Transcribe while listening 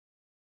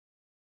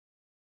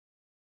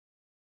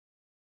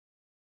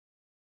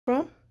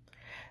From.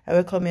 I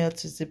welcome you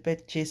to the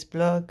Beth Chase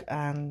blog,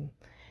 and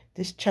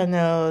this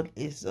channel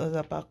is all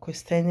about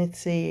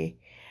Christianity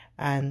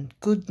and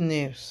good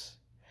news.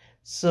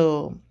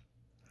 So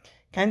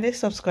kindly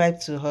subscribe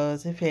to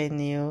us if you're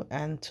new,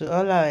 and to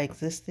all our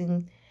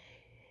existing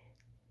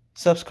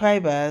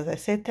subscribers, I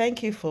say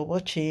thank you for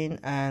watching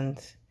and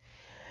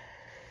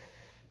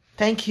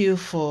thank you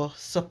for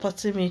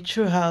supporting me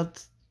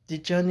throughout the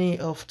journey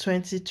of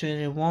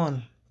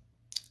 2021.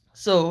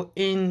 So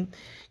in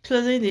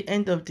closing the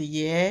end of the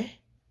year,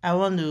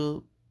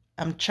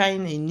 I'm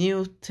trying a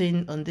new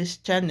thing on this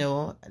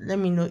channel. Let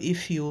me know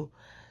if you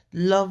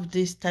love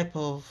this type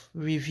of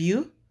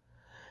review,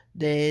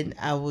 then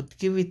I would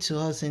give it to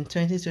us in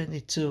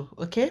 2022.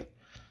 Okay,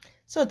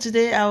 so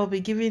today I will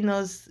be giving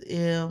us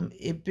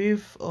a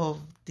brief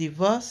of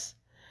divorce,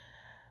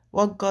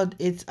 what God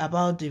hates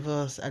about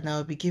divorce, and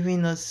I'll be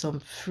giving us some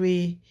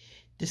free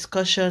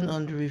discussion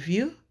on the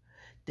review.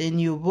 Then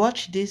you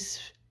watch this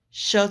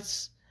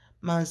short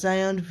Mount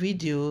Zion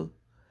video.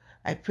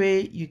 I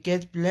pray you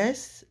get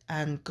blessed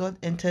and God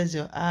enters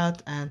your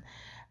heart, and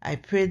I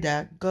pray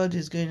that God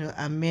is going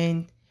to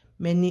amend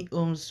many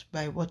homes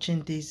by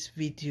watching this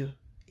video.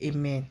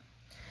 Amen.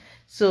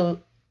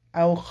 So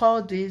I will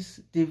call this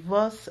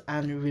divorce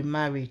and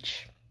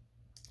remarriage.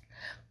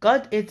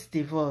 God hates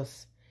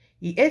divorce.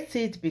 He hates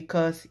it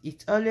because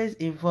it always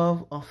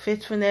involves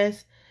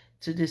unfaithfulness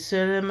to the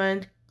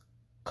solemn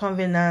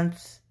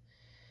covenants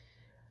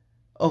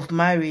of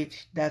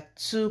marriage that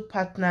two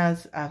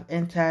partners have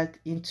entered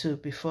into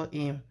before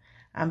him,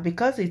 and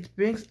because it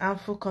brings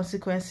harmful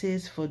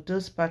consequences for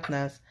those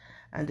partners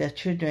and their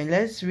children.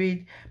 Let's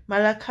read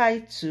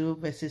Malachi 2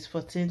 verses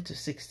 14 to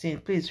 16.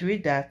 Please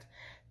read that.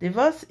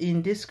 Divorce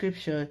in this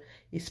scripture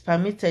is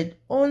permitted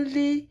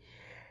only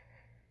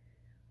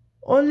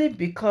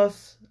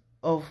because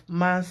of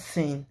man's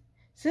sin.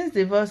 Since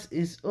divorce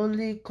is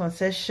only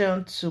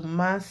concession to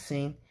man's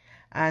sin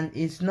and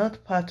is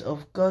not part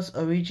of God's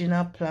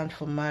original plan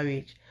for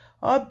marriage,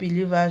 all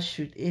believers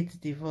should hate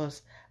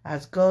divorce,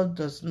 as God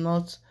does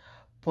not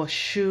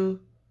pursue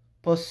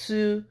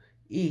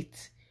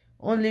it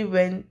only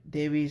when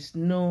there is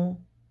no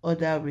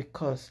other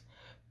recourse.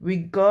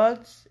 With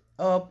God's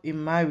help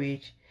in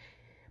marriage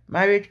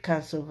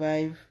can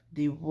survive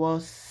the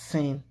worst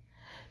sin.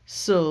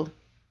 So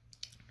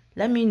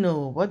let me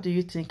know, what do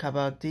you think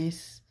about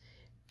this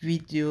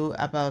video,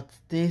 about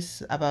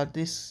this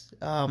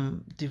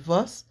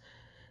divorce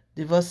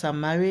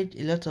and marriage?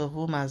 A lot of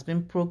home has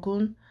been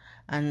broken,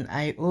 and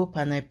I hope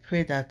and I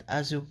pray that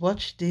as you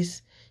watch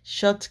this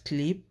short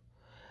clip,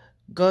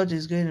 God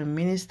is going to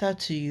minister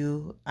to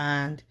you,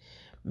 and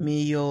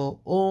may your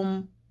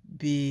home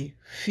be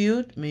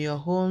filled, may your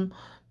home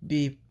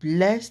be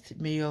blessed,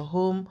 may your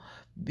home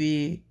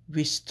be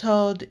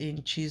restored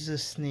in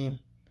Jesus' name.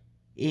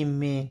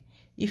 Amen.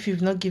 If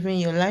you've not given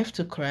your life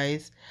to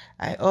Christ,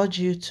 I urge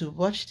you to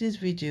watch this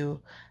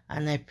video,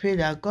 and I pray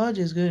that God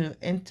is going to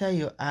enter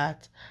your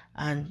heart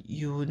and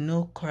you will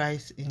know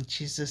Christ in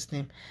Jesus'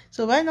 name.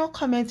 So why not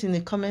comment in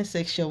the comment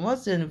section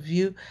what's your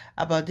view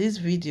about this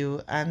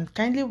video, and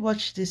kindly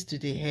watch this to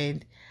the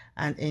end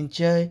and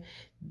enjoy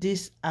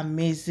this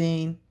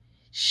amazing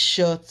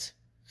short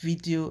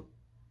video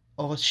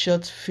or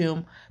short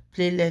film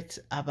playlet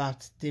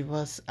about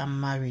divorce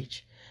and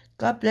marriage.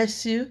 God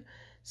bless you.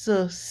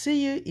 So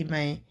see you in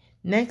my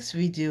next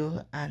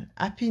video, and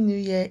Happy New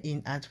Year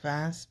in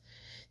advance.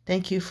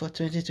 Thank you for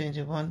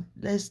 2021.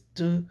 Let's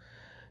do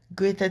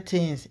greater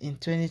things in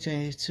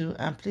 2022,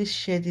 and please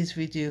share this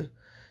video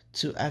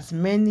to as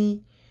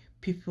many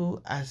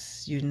people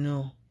as you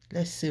know.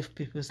 Let's save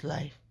people's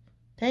life.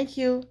 Thank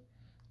you.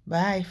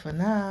 Bye for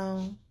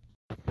now.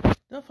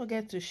 Don't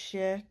forget to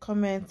share,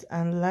 comment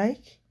and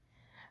like,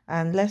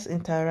 and let's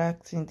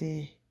interact in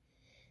the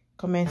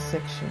comment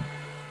section.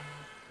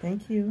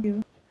 Thank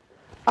you.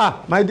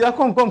 Ah, my dear,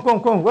 come.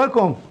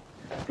 Welcome.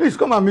 Please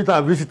come and meet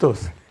our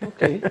visitors.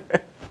 Okay.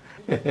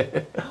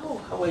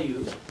 How are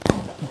you?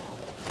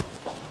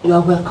 You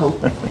are welcome.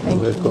 Thank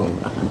welcome.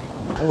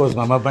 How was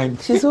Mama fine?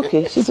 She's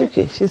okay.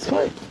 She's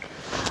fine.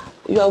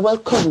 You are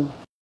welcome.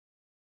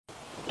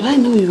 Do I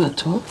know you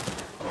at all?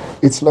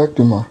 It's like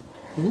Duma.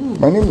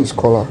 My name is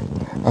Kola,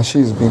 and she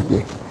is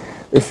Bigbe.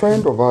 A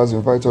friend of ours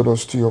invited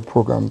us to your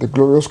program, the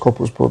Glorious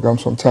Couples program,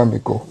 some time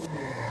ago.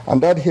 And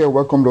Dad here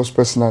welcomed us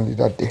personally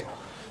that day.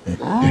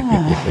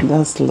 Ah,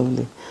 that's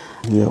lovely.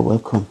 You're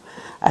welcome.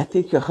 I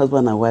think your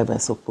husband and wife, I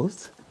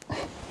suppose?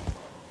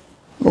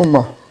 No,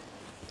 ma.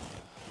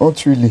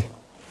 Not really.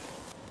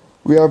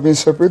 We have been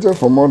separated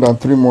for more than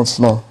 3 months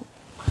now,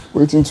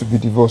 waiting to be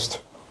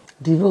divorced.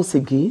 Divorce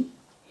again?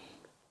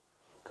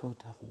 God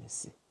have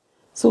mercy.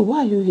 So why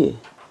are you here?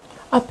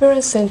 Our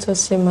parents sent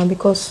us here, ma,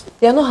 because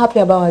they are not happy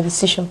about our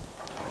decision.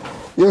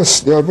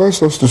 Yes, they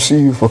advised us to see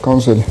you for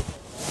counseling.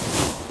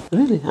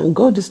 Really? And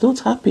God is not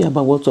happy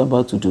about what we're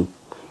about to do,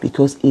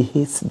 because he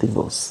hates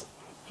divorce.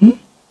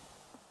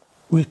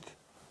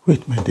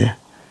 Wait, my dear.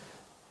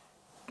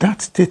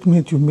 That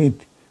statement you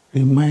made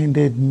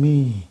reminded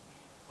me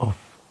of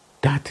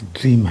that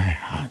dream I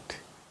had.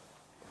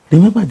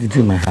 Remember the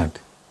dream I had?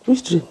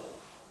 Which dream?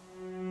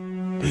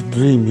 A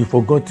dream, you've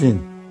forgotten.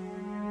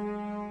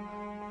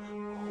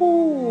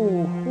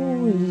 Oh,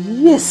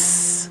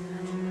 yes.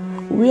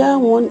 Where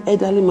one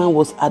elderly man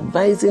was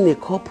advising a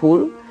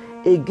couple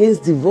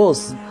against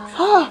divorce.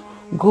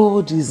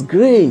 God is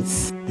great.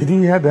 Did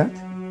you hear that?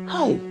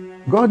 Hi.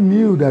 God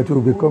knew that you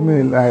would be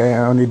coming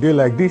on a day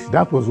like this.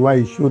 That was why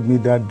he showed me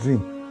that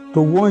dream,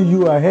 to warn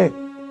you ahead.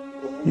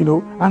 You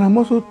know, and I'm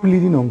also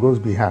pleading on God's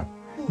behalf.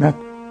 Now,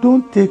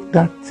 don't take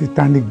that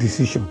satanic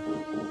decision.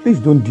 Please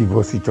don't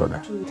divorce each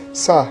other.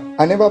 Sir,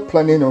 I never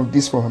planned on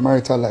this for her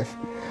marital life.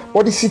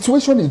 But the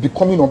situation is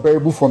becoming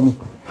unbearable for me.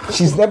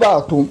 She's never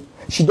at home.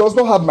 She does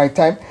not have my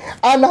time.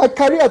 And her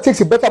career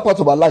takes a better part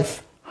of her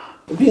life.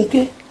 Be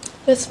okay?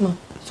 Yes, ma'am.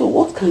 So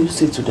what can you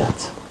say to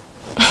that?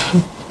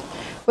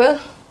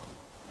 Well,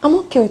 I'm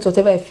okay with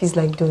whatever he feels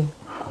like doing.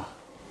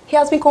 He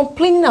has been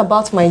complaining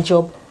about my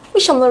job,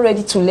 which I'm not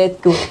ready to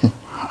let go.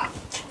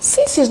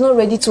 Since he's not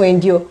ready to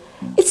endure,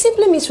 it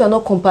simply means we are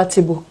not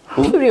compatible.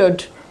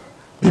 Period.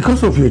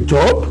 Because of your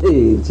job?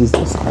 Hey,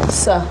 Jesus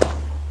Christ. Sir,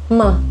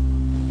 ma,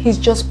 he's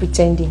just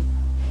pretending.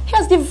 He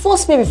has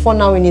divorced me before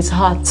now in his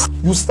heart.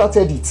 You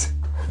started it.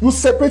 You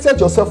separated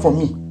yourself from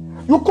me.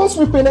 You cause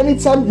me pain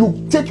anytime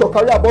you take your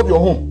career above your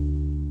home.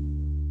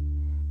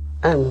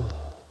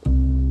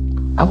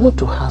 I want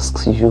to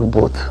ask you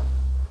both.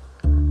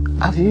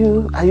 Are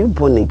you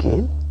born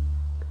again?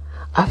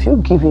 Have you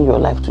given your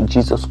life to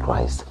Jesus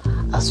Christ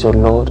as your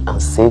Lord and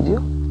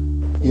Savior?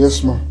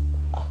 Yes, ma'am.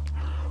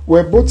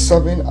 We're both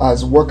serving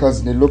as workers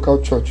in a local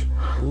church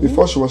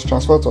before she was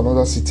transferred to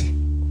another city.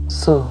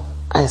 So,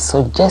 I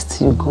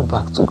suggest you go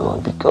back to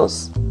God,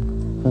 because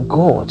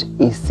God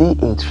is still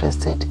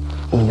interested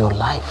in your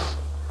life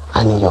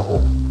and in your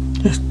home.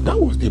 Yes, that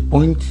was the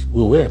point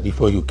we were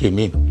before you came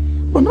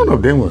in. But none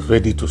of them was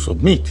ready to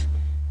submit,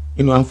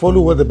 you know, and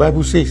follow what the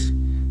Bible says.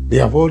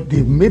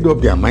 They've made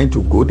up their mind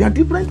to go their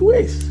different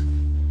ways.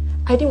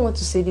 I didn't want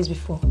to say this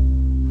before,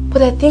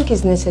 but I think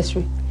it's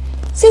necessary.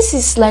 Since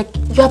it's like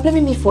you are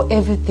blaming me for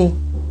everything.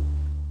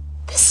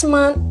 This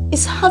man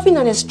is having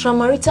an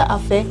extramarital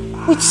affair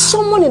with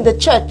someone in the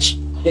church.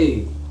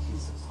 Hey.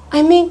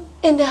 I mean,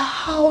 in the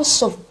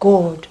house of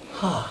God.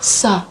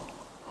 Sir,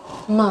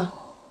 ma,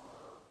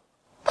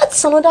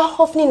 that's another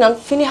Hophni and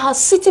Phinehas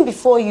sitting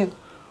before you.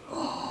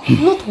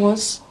 Not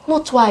once,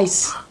 not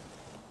twice.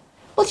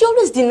 But you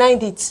always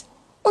denied it.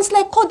 Until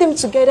I called them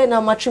together in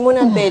our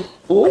matrimonial bed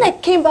when I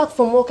came back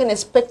from work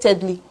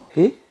unexpectedly.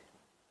 Hey?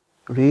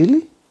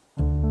 Really?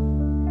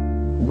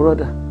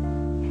 Brother,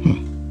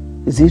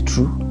 is it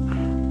true?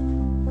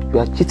 You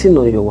are cheating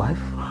on your wife?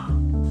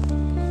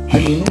 I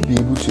may not be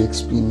able to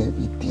explain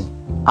everything.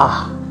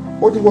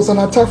 But it was an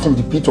attack from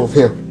the pit of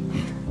hell.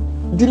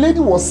 The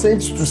lady was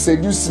sent to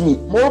seduce me.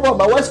 Moreover,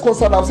 my wife's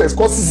concern absence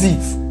causes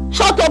it.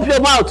 Shut up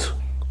your mouth!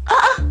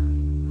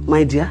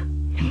 My dear,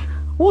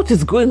 what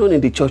is going on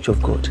in the church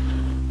of God?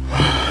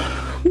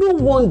 No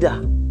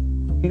wonder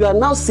you are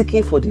now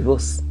seeking for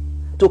divorce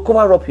to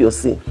cover up your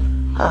sin.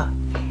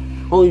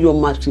 On your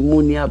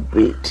matrimonial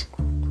bed.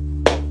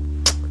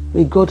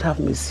 May God have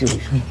mercy on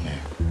you.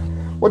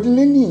 But the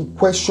lady in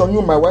question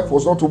knew my wife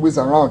was not always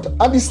around,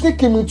 and the snake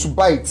came in to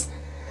bite.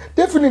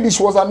 Definitely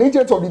she was an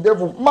agent of the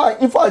devil.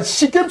 In fact,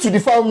 she came to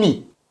defile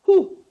me.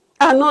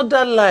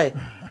 Another lie.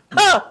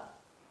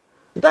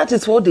 That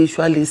is what they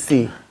usually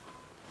say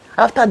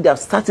after they have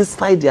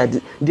satisfied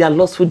their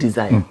lustful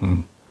desire.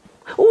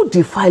 Who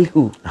defiled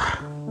who?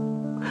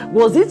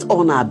 Was it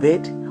on our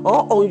bed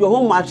or on your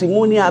own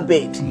matrimonial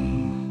bed?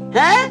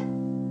 Let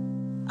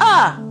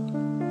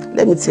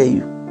me tell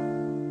you.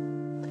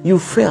 You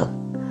fell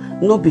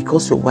not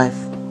because your wife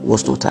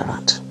was not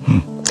around.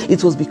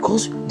 It was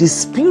because the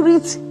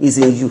spirit is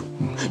in you.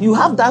 You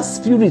have that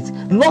spirit,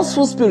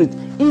 lustful spirit.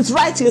 It's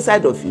right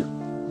inside of you.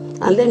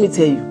 And let me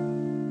tell you,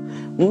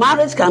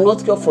 marriage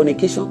cannot cure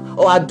fornication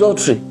or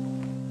adultery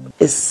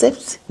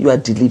except you are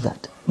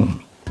delivered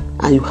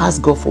and you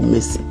ask God for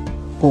mercy.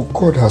 But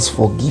God has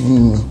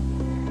forgiven me.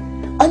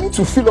 I need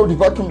to fill up the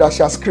vacuum that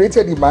she has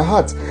created in my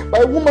heart by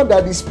a woman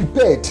that is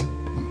prepared.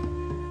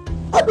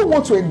 I don't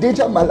want to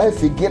endanger my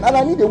life again, and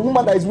I need a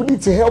woman that is willing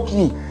to help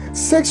me.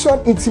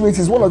 Sexual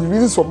intimacy is one of the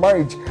reasons for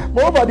marriage.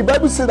 Moreover, the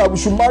Bible says that we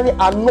should marry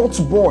and not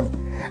born.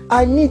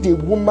 I need a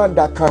woman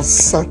that can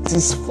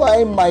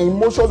satisfy my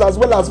emotions as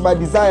well as my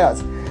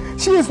desires.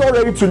 She is not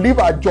ready to leave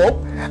her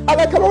job, and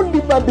I cannot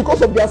leave her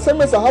because of the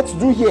assignments I had to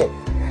do here.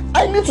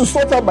 I need to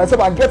sort out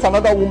myself and get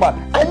another woman.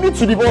 I need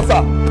to divorce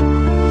her.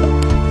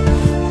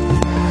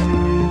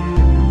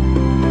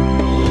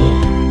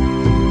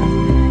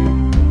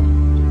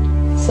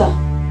 Sir,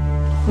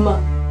 ma,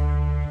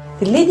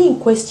 the lady in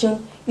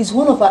question is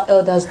one of our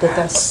elders'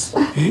 daughters.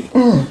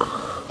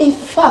 In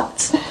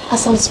fact,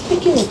 as I'm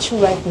speaking with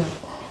you right now,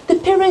 the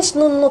parents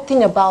know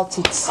nothing about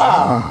it.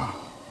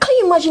 Can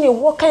you imagine a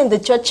worker in the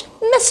church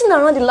messing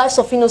around the lives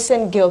of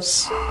innocent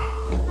girls?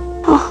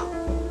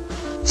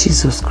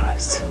 Jesus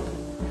Christ.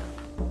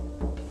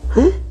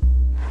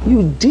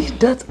 You did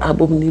that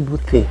abominable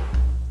thing.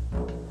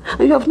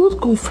 And you have not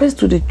confessed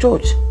to the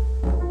church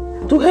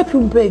to help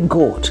you beg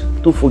God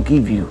to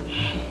forgive you.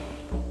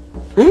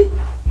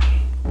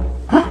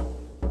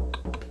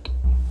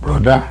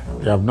 Brother,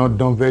 you have not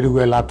done very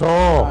well at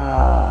all.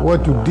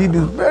 What you did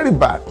is very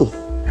bad.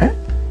 Eh?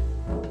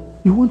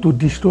 You want to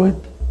destroy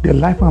the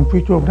life and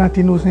future of that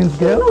innocent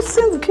girl?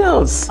 Innocent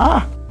girls.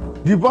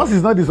 Divorce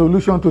is not the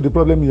solution to the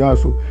problem you have.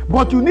 So,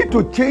 but you need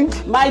to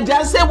change. My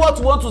dear, say what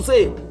you want to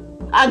say.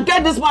 And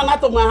get this man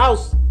out of my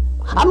house.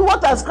 I mean,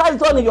 what has Christ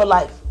done in your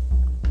life?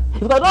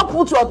 If you don't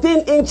put your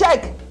thing in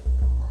check,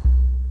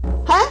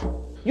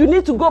 you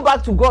need to go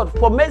back to God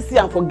for mercy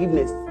and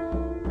forgiveness.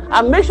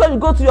 And make sure you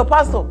go to your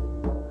pastor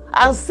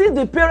and see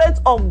the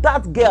parents of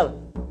that girl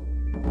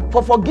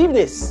for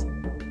forgiveness.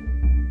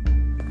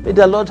 May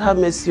the Lord have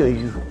mercy on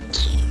you.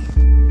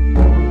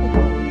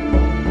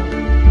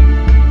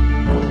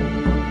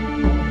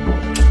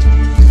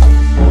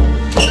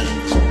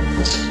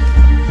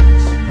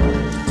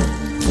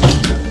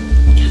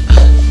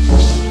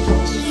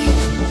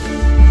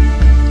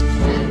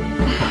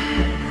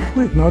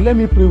 Wait, now let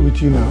me pray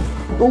with you now.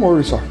 Don't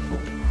worry, sir.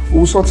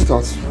 We'll sort it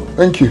out.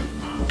 Thank you.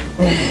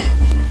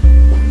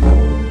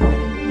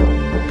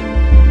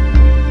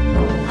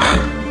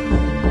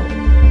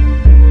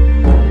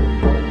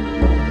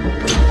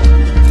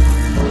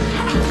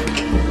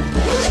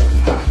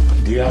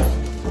 Dear,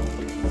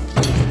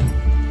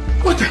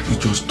 what have you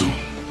just done?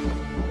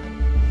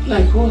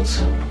 Like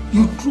what?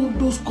 You drove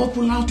those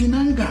couple out in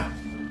anger.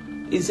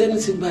 Is there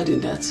anything bad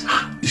in that?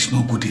 It's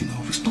not good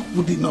enough. It's not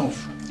good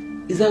enough.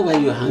 Is that why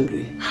you're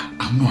hungry?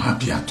 I'm not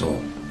happy at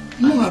all.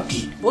 I'm not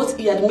happy. But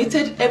he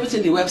admitted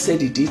everything the wife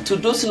said he did to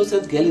those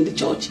innocent girls in the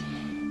church.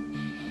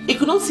 He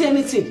could not say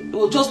anything. He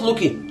was just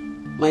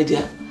looking. My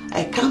dear,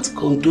 I can't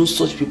condone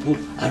such people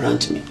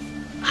around me.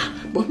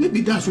 But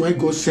maybe that's why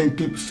God sent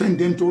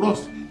them to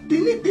us. They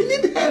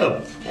need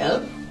help.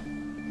 Help?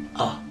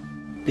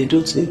 They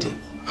don't need help.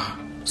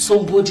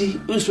 Somebody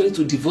who is ready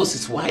to divorce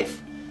his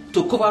wife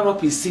to cover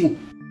up his sin.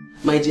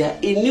 My dear,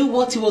 he knew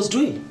what he was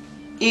doing.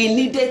 He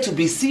needed to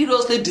be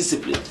seriously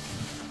disciplined.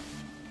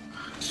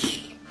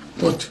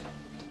 But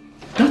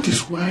that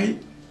is why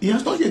he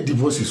has not yet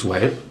divorced his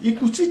wife. He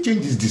could still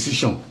change his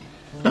decision.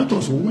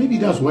 Maybe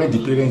that's why the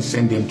parents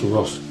sent them to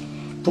us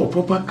for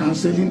proper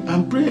counseling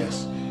and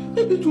prayers.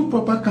 Maybe through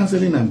proper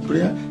counseling and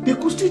prayer, they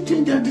could still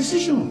change their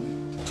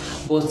decision.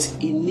 But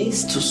he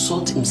needs to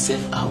sort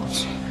himself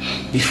out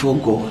before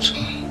God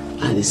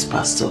and his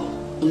pastor.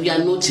 We are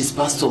not his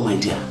pastor, my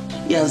dear.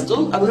 He has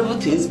done admirable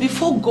things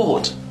before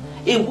God.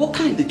 A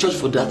worker in the church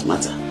for that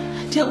matter.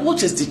 Dear,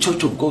 what is the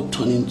church of God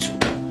turning to?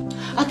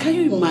 And can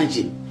you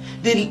imagine?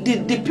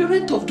 The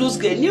parent of those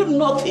girls knew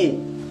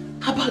nothing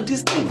about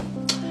this thing.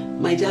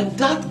 My dear,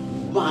 that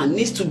man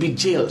needs to be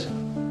jailed.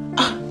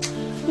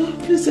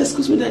 Please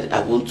excuse me, Daddy.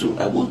 I want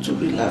to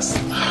relax.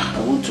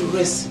 I want to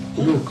rest.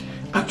 Look,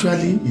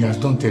 actually, he has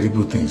done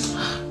terrible things.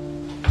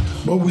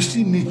 But we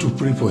still need to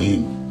pray for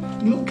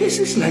him.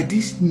 Cases like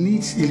this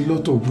needs a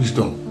lot of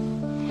wisdom.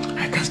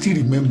 I can still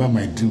remember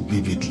my dream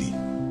vividly.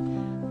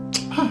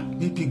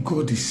 Maybe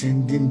God is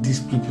sending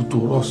these people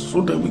to us so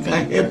that we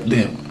can help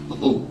them.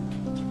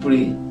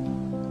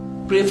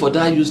 Pray for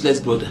that useless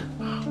brother.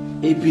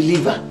 A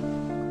believer.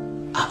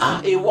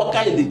 A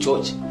worker in the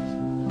church.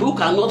 Who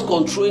cannot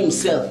control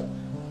himself.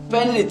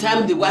 Pending the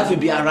time the wife will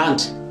be around.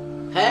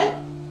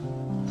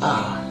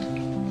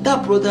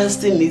 That brother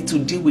still needs to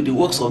deal with the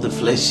works of the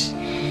flesh.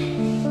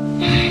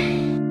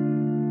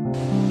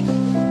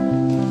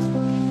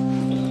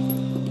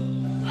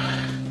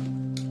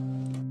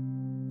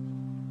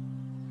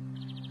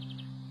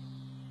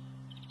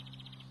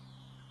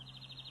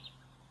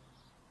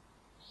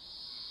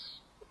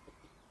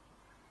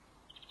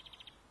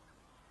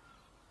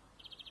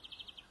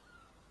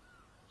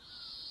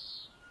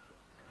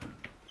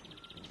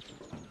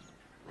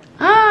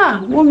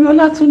 Mommy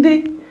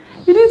Olatunde,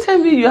 you didn't tell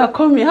me you are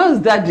coming. How's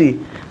Daddy?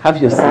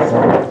 Have your seat.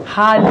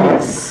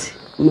 Alice,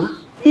 Ma?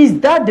 Is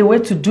that the way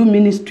to do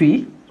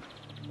ministry?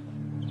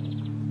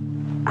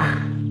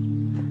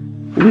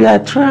 We are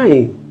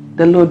trying.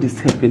 The Lord is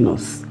helping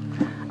us.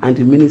 And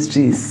the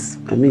ministry is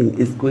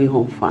going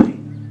on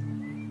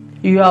fine.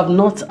 You have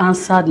not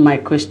answered my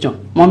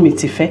question, Mommy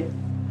Tife.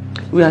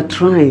 We are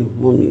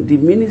trying, Mommy. The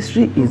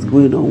ministry is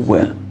going on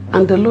well.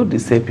 And the Lord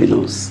is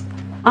helping us.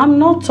 I'm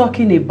not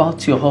talking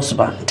about your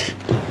husband.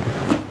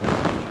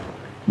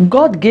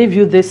 God gave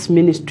you this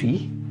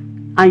ministry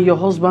and your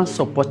husband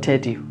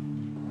supported you.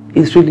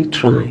 He's really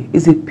trying.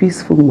 He's a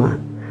peaceful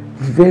man,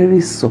 very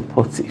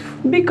supportive.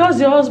 Because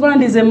your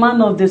husband is a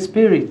man of the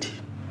Spirit.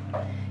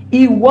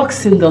 He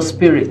walks in the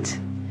Spirit.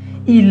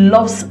 He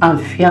loves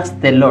and fears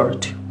the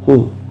Lord.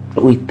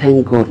 We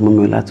thank God,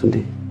 Mommy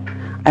Olatunde.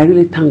 I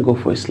really thank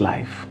God for his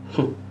life.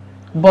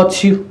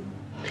 But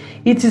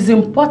it is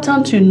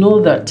important to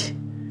know that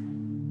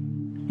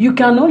you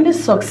can only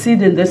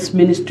succeed in this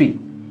ministry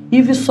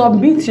if you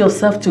submit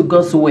yourself to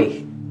God's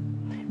way.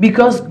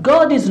 Because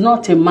God is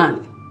not a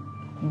man,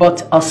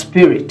 but a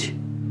spirit.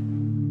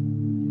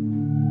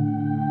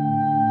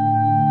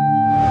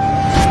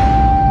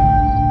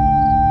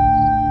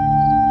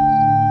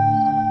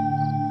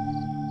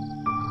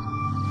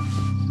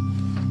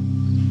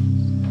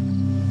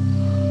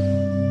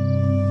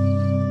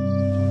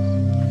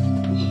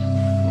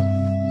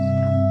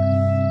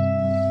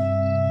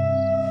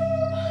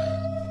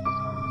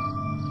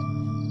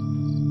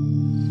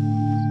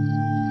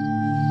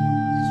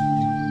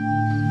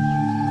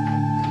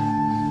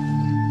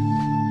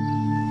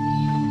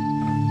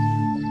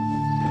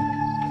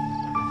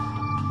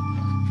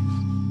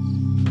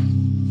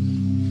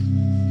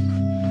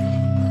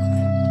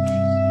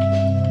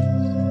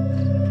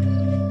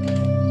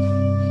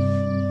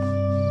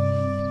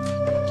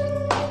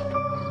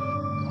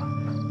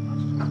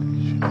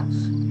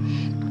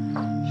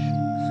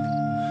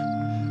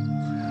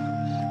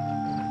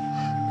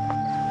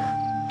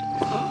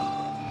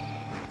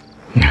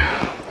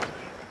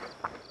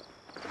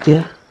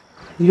 Yeah?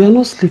 You are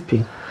not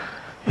sleeping?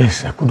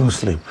 Yes, I couldn't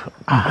sleep.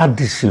 I had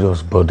this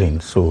serious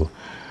burden, so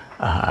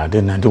I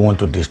didn't want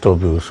to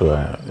disturb you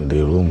in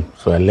the room.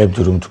 So I left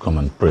the room to come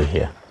and pray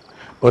here.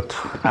 But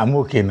I'm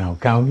okay now.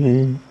 Can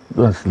we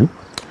go and sleep?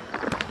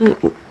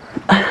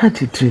 I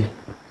had a dream.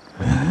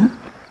 Uh-huh.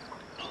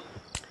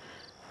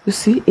 You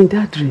see, in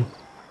that dream,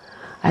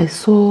 I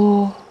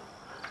saw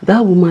that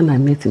woman I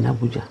met in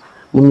Abuja,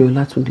 Mummy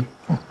Olatunde.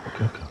 Oh,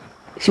 okay.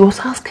 She was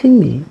asking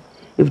me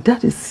if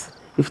that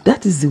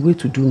is the way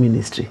to do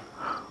ministry.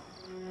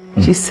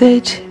 She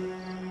said,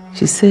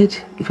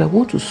 if I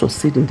want to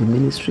succeed in the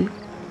ministry,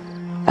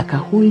 I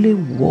can only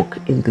walk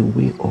in the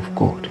way of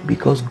God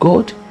because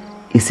God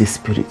is a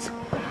spirit.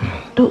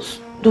 Does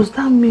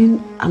that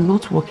mean I'm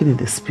not walking in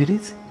the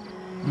spirit?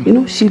 You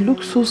know, she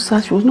looked so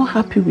sad. She was not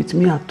happy with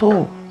me at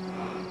all.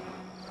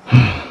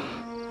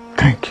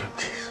 Thank you,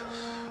 Jesus.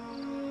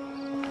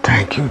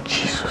 Thank you,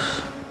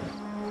 Jesus.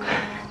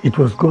 It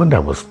was God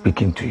that was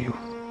speaking to you,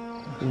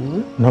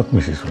 not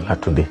Mrs.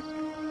 Olatunde.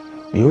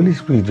 The Holy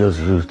Spirit just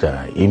used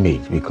her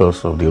image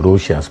because of the role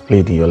she has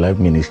played in your life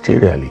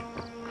ministerially.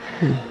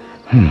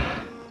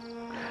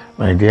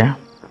 My dear,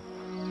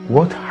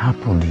 what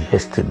happened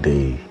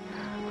yesterday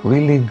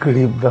really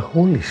grieved the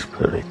Holy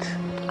Spirit.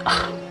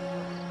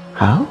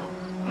 How?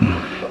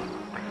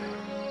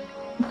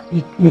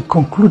 We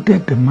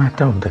concluded the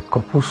matter of the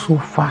couple so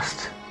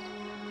fast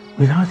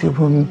without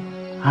even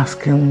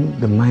asking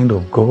the mind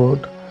of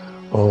God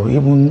or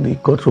even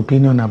God's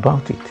opinion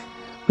about it.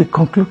 We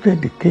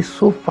concluded the case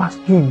so fast.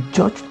 You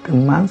judged the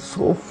man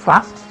so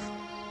fast.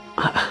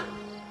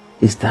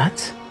 Is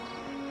that?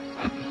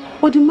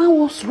 But the man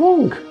was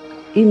wrong.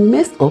 He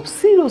messed up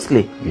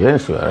seriously.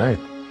 Yes, you are right.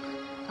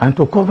 And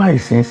to cover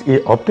his sins,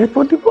 he opted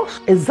for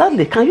divorce.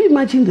 Exactly. Can you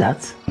imagine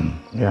that?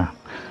 Yeah.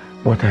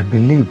 But I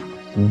believe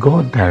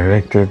God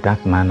directed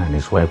that man and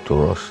his wife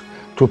to us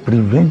to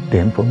prevent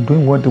them from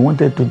doing what they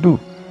wanted to do.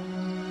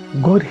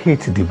 God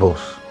hates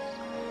divorce.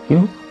 You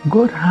know,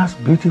 God has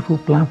beautiful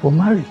plan for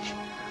marriage.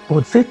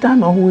 But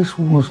Satan always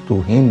wants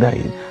to hinder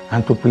it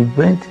and to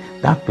prevent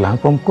that plan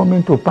from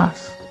coming to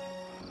pass.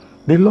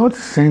 The Lord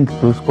sent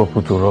those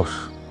couple to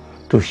us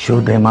to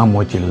show them how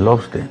much He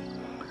loves them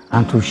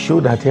and to show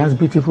that He has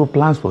beautiful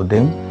plans for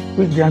them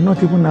which they are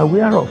not even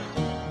aware of.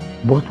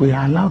 But we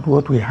allowed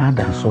what we had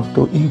and saw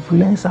to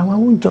influence our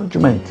own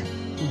judgment.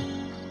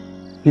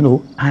 You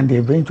know, and they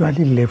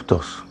eventually left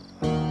us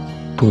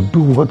to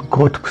do what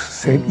God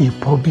said He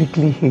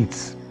publicly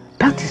hates.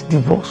 That is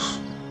divorce.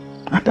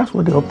 And that's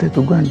what they opted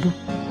to go and do.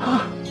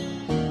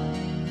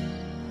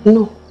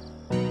 No.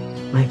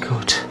 My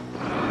God.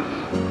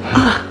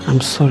 I'm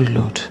sorry,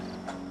 Lord.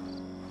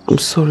 I'm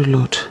sorry,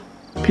 Lord.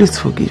 Please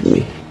forgive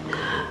me.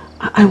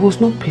 I was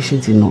not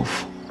patient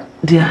enough.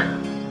 Dear,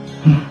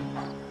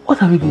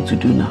 what are we going to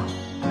do now?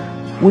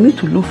 We need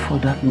to look for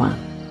that man.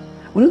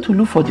 We need to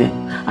look for them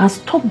and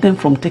stop them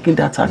from taking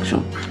that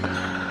action.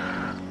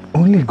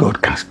 Only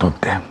God can stop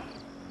them.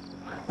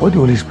 What the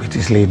Holy Spirit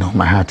is laying on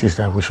my heart is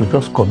that we should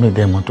just commit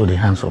them unto the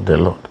hands of the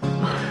Lord.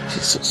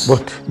 Jesus.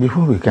 But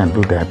before we can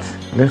do that,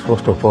 let's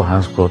first of all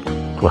ask God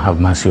to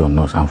have mercy on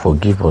us and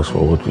forgive us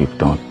for what we've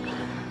done.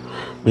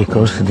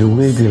 Because the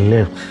way they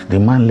left, the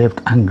man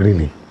left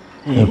angrily.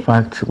 In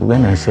fact,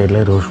 when I said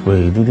let us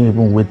pray, he didn't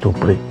even wait to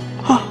pray.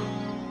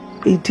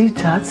 He did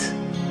that?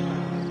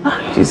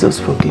 Jesus,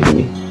 forgive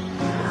me.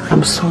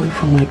 I'm sorry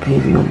for my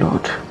behavior,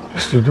 Lord.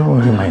 So don't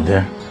worry, my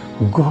dear.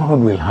 God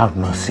will have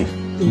mercy.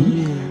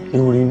 He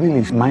will reveal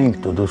His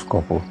mind to those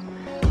couple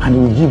and He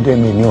will give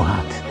them a new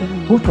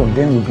heart. Both of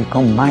them will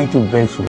become mighty vessels